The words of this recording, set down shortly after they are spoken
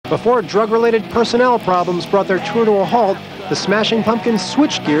Before drug-related personnel problems brought their tour to a halt, the Smashing Pumpkins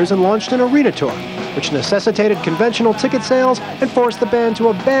switched gears and launched an arena tour, which necessitated conventional ticket sales and forced the band to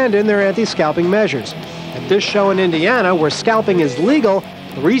abandon their anti-scalping measures. At this show in Indiana, where scalping is legal,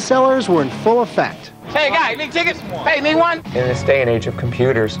 resellers were in full effect. Hey, guy, need tickets? Hey, need one? In this day and age of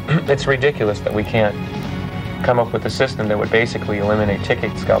computers, it's ridiculous that we can't come up with a system that would basically eliminate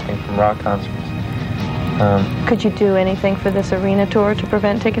ticket scalping from rock concerts. Could you do anything for this arena tour to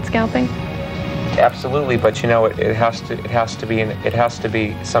prevent ticket scalping? Absolutely, but you know, it has to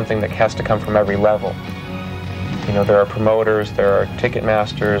be something that has to come from every level. You know, there are promoters, there are ticket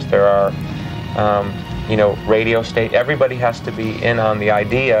masters, there are you know, radio state. Everybody has to be in on the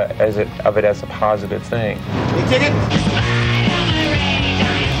idea of it as a positive thing. Need ticket?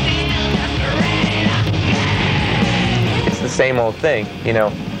 It's the same old thing, you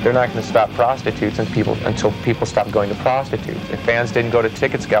know. They're not going to stop prostitutes until people stop going to prostitutes. If fans didn't go to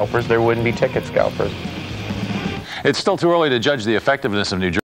ticket scalpers, there wouldn't be ticket scalpers. It's still too early to judge the effectiveness of New Jersey.